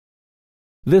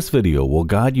This video will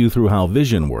guide you through how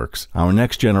VisionWorks, our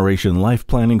next-generation life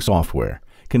planning software,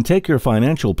 can take your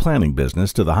financial planning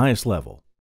business to the highest level.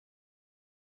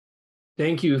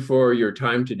 Thank you for your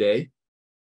time today.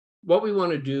 What we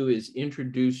want to do is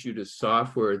introduce you to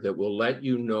software that will let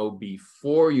you know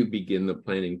before you begin the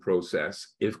planning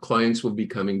process if clients will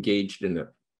become engaged in it.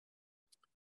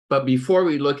 But before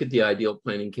we look at the ideal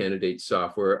planning candidate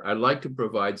software, I'd like to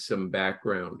provide some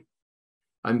background.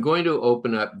 I'm going to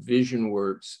open up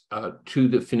VisionWorks to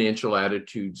the financial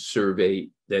attitude survey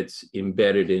that's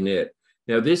embedded in it.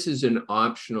 Now, this is an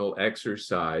optional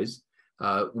exercise.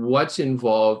 What's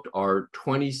involved are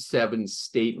 27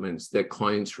 statements that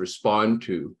clients respond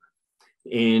to.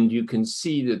 And you can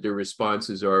see that the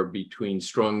responses are between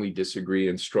strongly disagree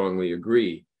and strongly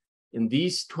agree. And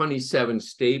these 27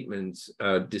 statements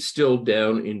distill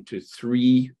down into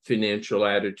 3 financial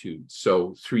attitudes,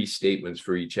 so 3 statements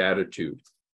for each attitude.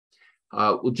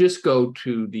 We'll just go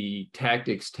to the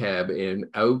Tactics tab and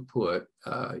Output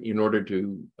in order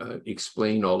to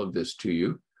explain all of this to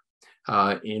you.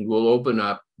 And we'll open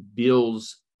up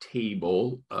Bill's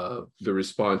table of the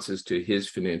responses to his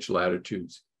financial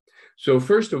attitudes. So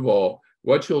first of all,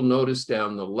 what you'll notice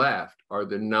down the left are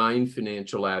the 9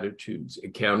 financial attitudes: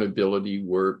 accountability,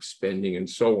 work, spending, and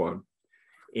so on.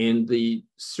 And the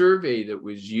survey that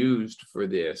was used for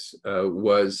this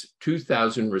was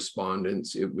 2,000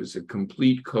 respondents. It was a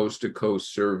complete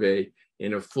coast-to-coast survey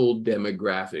and a full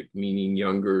demographic, meaning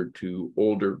younger to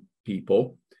older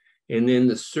people. And then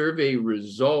the survey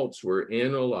results were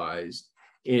analyzed.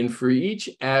 And for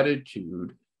each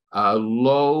attitude, a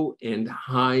low and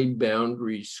high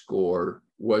boundary score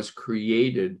was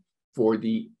created for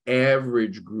the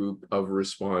average group of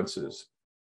responses.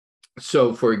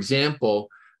 So, for example,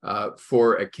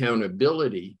 for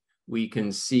accountability, we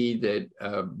can see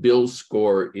that Bill's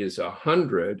score is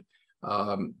 100,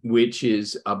 which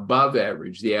is above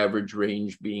average, the average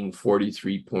range being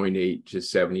 43.8 to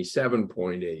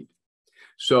 77.8.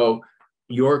 So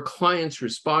your client's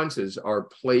responses are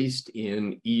placed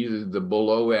in either the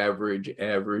below average,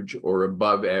 average, or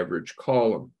above average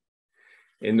column.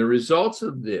 And the results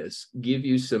of this give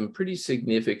you some pretty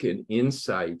significant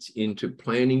insights into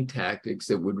planning tactics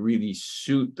that would really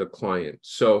suit the client.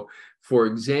 So, for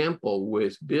example,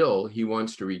 with Bill, he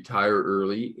wants to retire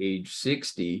early, age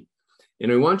 60.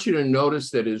 And I want you to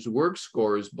notice that his work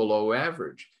score is below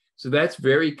average. So that's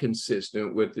very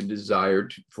consistent with the desire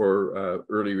for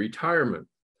early retirement.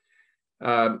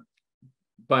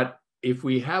 But if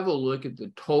we have a look at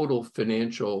the total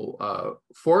financial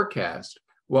forecast,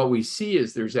 what we see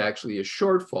is there's actually a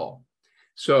shortfall.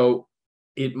 So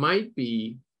it might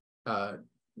be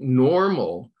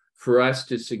normal for us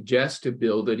to suggest to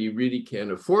Bill that he really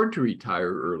can't afford to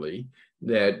retire early,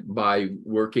 that by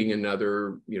working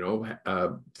another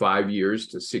 5 years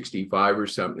to 65 or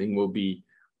something will be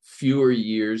fewer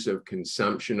years of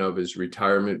consumption of his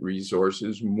retirement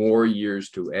resources, more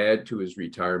years to add to his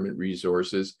retirement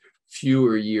resources,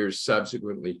 fewer years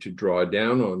subsequently to draw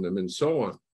down on them, and so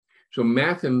on. So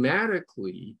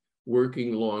mathematically,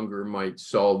 working longer might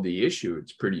solve the issue.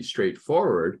 It's pretty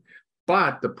straightforward,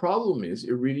 but the problem is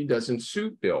it really doesn't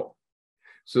suit Bill.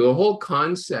 So the whole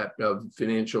concept of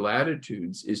financial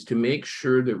attitudes is to make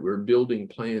sure that we're building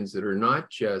plans that are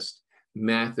not just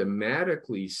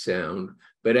mathematically sound,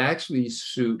 but actually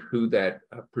suit who that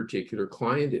particular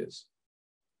client is.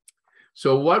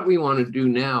 So what we want to do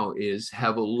now is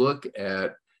have a look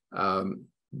at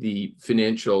the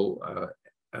financial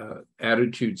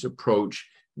attitudes approach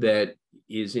that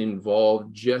is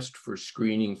involved just for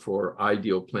screening for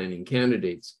ideal planning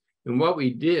candidates. And what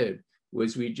we did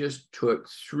was we just took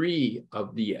 3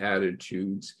 of the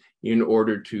attitudes in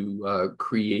order to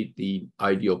create the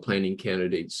ideal planning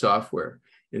candidate software.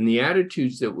 And the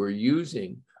attitudes that we're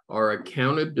using are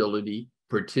accountability,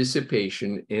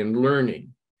 participation, and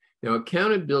learning. Now,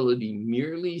 accountability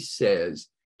merely says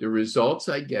the results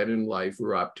I get in life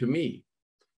are up to me.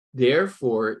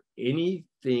 Therefore,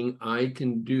 anything I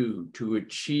can do to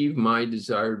achieve my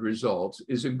desired results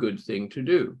is a good thing to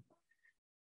do.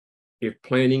 If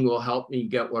planning will help me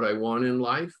get what I want in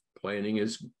life, planning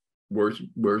is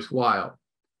worthwhile.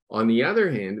 On the other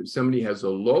hand, if somebody has a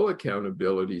low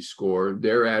accountability score,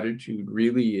 their attitude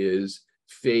really is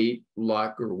fate,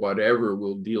 luck, or whatever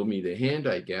will deal me the hand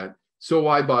I get, so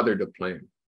why bother to plan?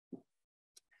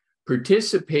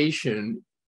 Participation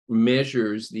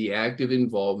measures the active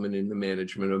involvement in the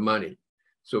management of money.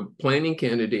 So planning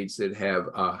candidates that have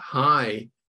a high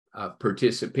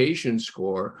participation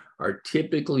score are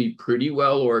typically pretty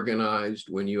well organized.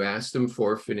 When you ask them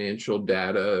for financial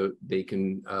data, they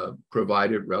can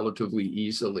provide it relatively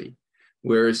easily.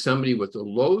 whereas somebody with a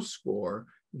low score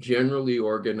generally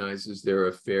organizes their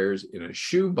affairs in a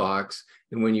shoebox,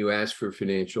 and when you ask for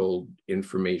financial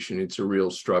information, it's a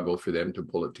real struggle for them to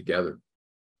pull it together.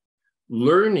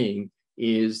 Learning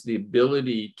is the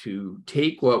ability to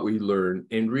take what we learn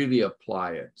and really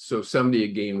apply it. So somebody,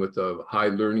 again, with a high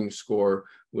learning score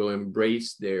will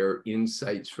embrace their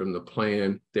insights from the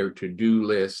plan, their to-do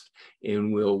list,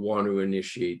 and will want to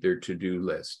initiate their to-do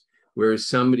list. Whereas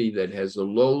somebody that has a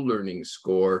low learning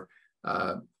score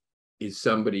is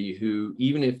somebody who,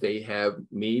 even if they have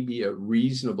maybe a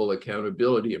reasonable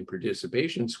accountability and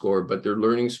participation score, but their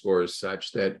learning score is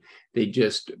such that they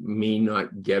just may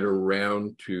not get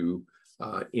around to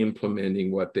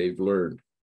implementing what they've learned.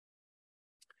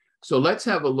 So let's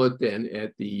have a look then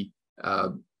at the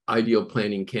Ideal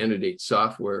Planning Candidate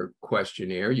Software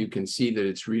Questionnaire. You can see that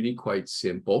it's really quite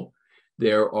simple.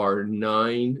 There are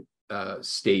 9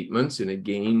 statements, and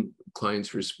again,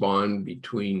 clients respond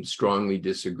between strongly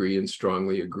disagree and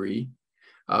strongly agree.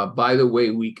 By the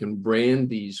way, we can brand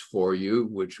these for you,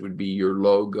 which would be your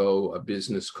logo, a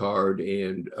business card,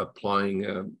 and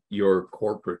applying your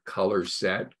corporate color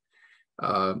set.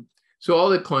 So all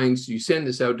the clients, you send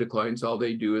this out to clients, all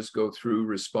they do is go through,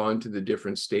 respond to the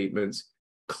different statements,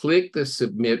 click the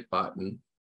submit button,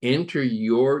 enter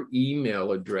your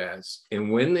email address,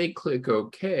 and when they click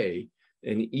OK,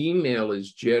 an email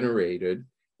is generated,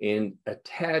 and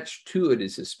attached to it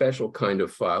is a special kind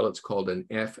of file. It's called an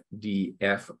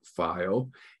FDF file,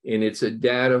 and it's a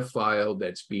data file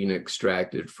that's being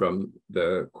extracted from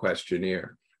the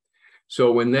questionnaire.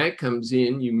 So when that comes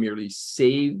in, you merely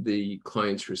save the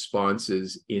client's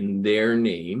responses in their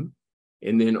name,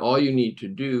 and then all you need to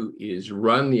do is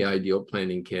run the Ideal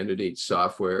Planning Candidate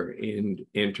software and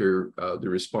enter the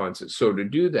responses. So to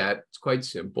do that, it's quite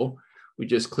simple. We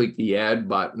just click the Add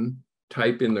button,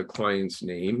 type in the client's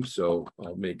name, so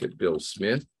I'll make it Bill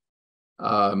Smith.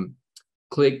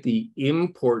 Click the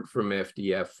Import from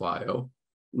FDF file,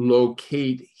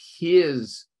 locate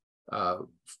his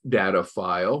data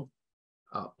file,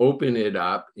 open it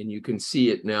up, and you can see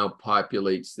it now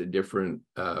populates the different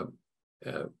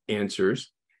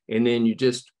answers. And then you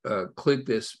just click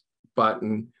this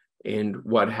button, and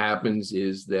what happens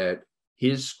is that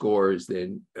his scores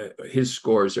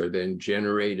are then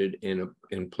generated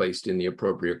and placed in the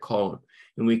appropriate column.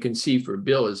 And we can see for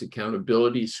Bill, his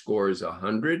accountability score is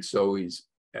 100, so he's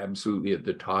absolutely at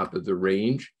the top of the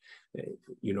range.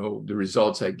 You know, the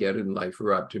results I get in life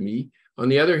are up to me. On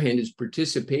the other hand, his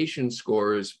participation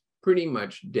score is pretty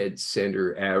much dead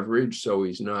center average, so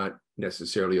he's not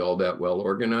necessarily all that well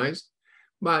organized.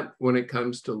 But when it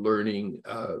comes to learning,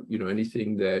 you know,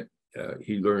 anything that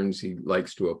he learns, he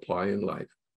likes to apply in life.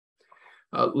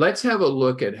 Let's have a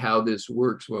look at how this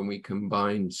works when we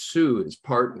combine Sue as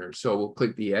partner. So we'll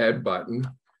click the Add button,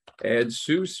 add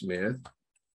Sue Smith,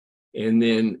 and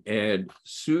then add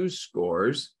Sue's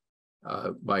scores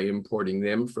by importing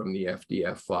them from the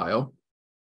FDF file.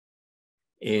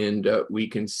 And we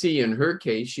can see in her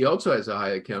case, she also has a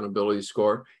high accountability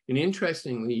score. And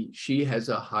interestingly, she has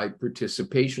a high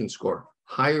participation score,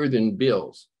 higher than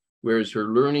Bill's, whereas her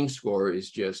learning score is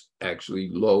just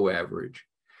actually low average.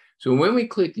 So when we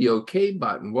click the OK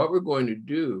button, what we're going to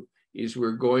do is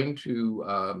we're going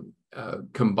to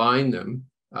combine them.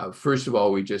 First of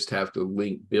all, we just have to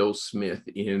link Bill Smith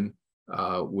in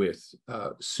with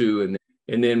Sue.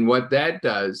 And then what that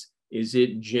does is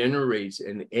it generates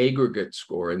an aggregate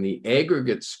score, and the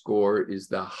aggregate score is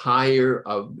the higher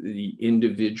of the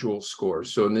individual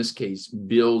scores. So in this case,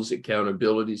 Bill's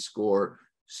accountability score,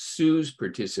 Sue's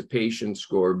participation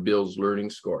score, Bill's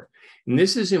learning score. And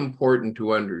this is important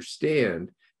to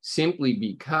understand simply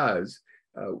because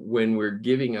when we're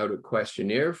giving out a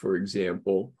questionnaire, for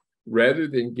example, rather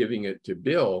than giving it to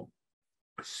Bill,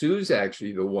 Sue's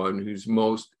actually the one who's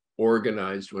most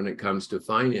organized when it comes to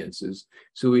finances.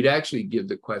 So we'd actually give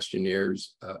the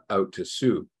questionnaires out to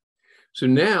Sue. So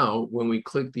now when we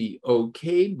click the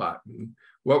OK button,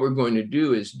 what we're going to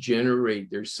do is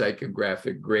generate their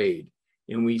psychographic grade.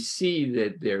 And we see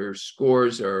that their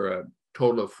scores are a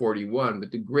total of 41,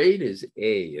 but the grade is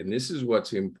A, and this is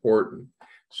what's important.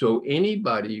 So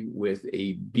anybody with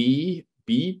a B,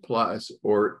 B+,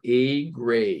 or A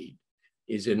grade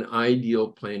is an ideal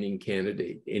planning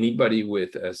candidate. Anybody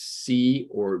with a C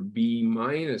or B-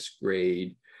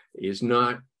 grade is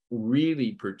not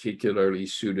really particularly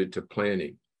suited to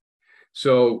planning.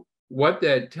 So what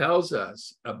that tells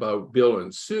us about Bill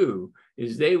and Sue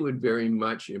is they would very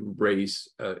much embrace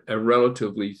a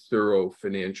relatively thorough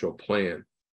financial plan.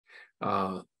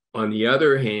 On the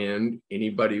other hand,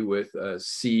 anybody with a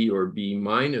C or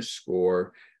B-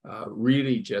 score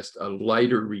really just a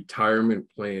lighter retirement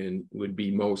plan would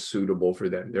be most suitable for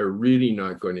them. They're really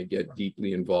not going to get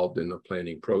deeply involved in the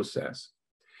planning process.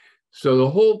 So the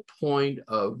whole point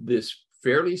of this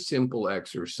fairly simple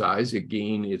exercise,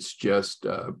 again, it's just,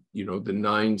 the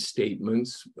 9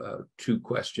 statements, 2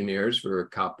 questionnaires for a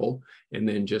couple, and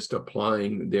then just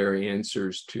applying their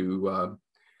answers to,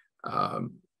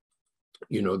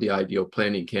 the ideal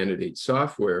planning candidate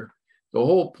software. The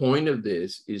whole point of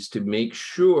this is to make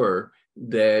sure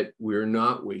that we're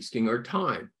not wasting our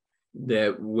time,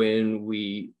 that when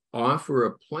we offer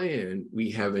a plan,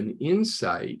 we have an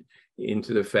insight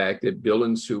into the fact that Bill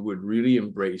and Sue would really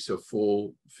embrace a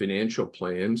full financial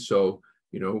plan. So,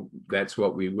 that's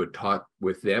what we would talk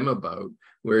with them about.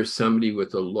 Whereas somebody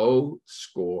with a low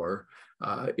score,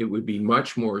 it would be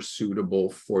much more suitable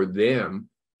for them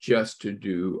just to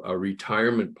do a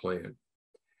retirement plan.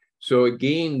 So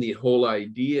again, the whole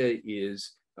idea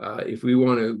is if we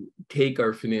want to take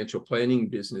our financial planning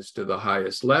business to the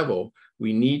highest level,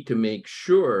 we need to make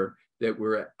sure that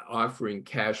we're offering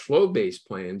cash flow-based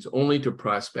plans only to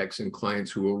prospects and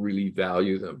clients who will really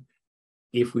value them.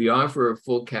 If we offer a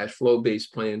full cash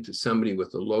flow-based plan to somebody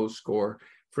with a low score,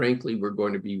 frankly, we're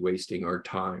going to be wasting our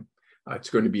time.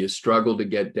 It's going to be a struggle to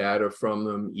get data from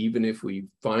them. Even if we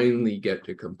finally get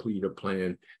to complete a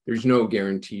plan, there's no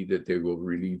guarantee that they will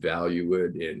really value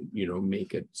it and,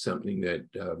 make it something that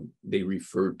they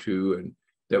refer to and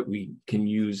that we can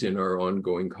use in our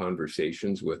ongoing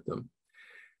conversations with them.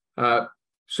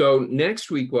 So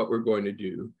next week, what we're going to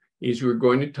do is we're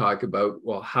going to talk about,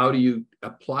 well, how do you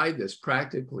apply this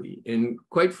practically? And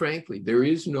quite frankly, there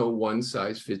is no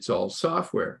one-size-fits-all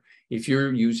software. If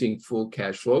you're using full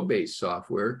cash flow-based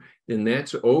software, then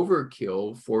that's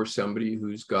overkill for somebody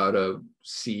who's got a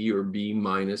C or B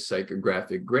minus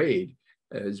psychographic grade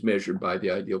as measured by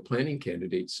the ideal planning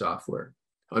candidate software.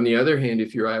 On the other hand,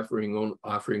 if you're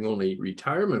offering only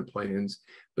retirement plans,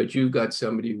 but you've got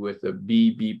somebody with a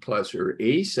B, B plus, or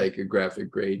A psychographic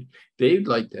grade, they'd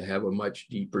like to have a much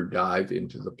deeper dive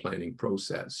into the planning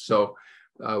process. So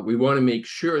we want to make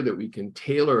sure that we can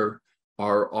tailor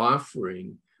our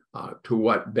offering to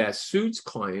what best suits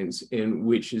clients and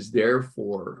which is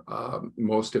therefore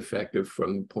most effective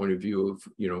from the point of view of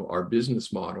our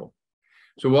business model.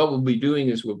 So what we'll be doing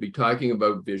is we'll be talking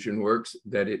about VisionWorks,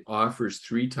 that it offers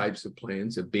 3 types of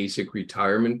plans: a basic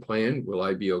retirement plan, will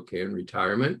I be okay in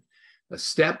retirement? A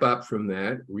step up from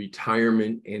that,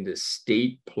 retirement and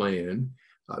estate plan.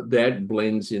 That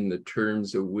blends in the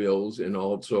terms of wills and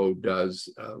also does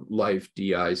life,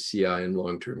 DI, CI, and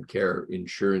long-term care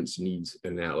insurance needs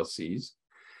analyses.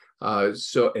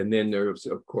 And then there's,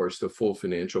 of course, the full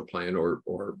financial plan,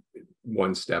 or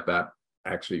one step up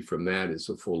actually from that is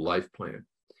a full life plan.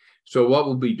 So what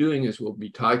we'll be doing is we'll be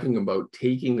talking about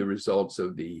taking the results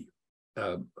of the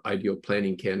ideal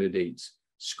planning candidates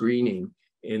screening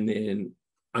and then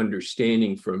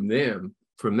understanding from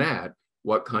that,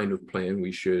 what kind of plan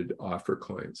we should offer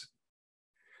clients.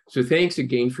 So thanks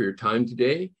again for your time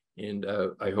today, and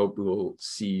I hope we'll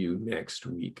see you next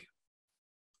week.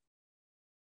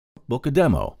 Book a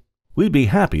demo. We'd be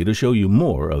happy to show you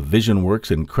more of VisionWorks'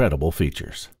 incredible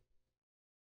features.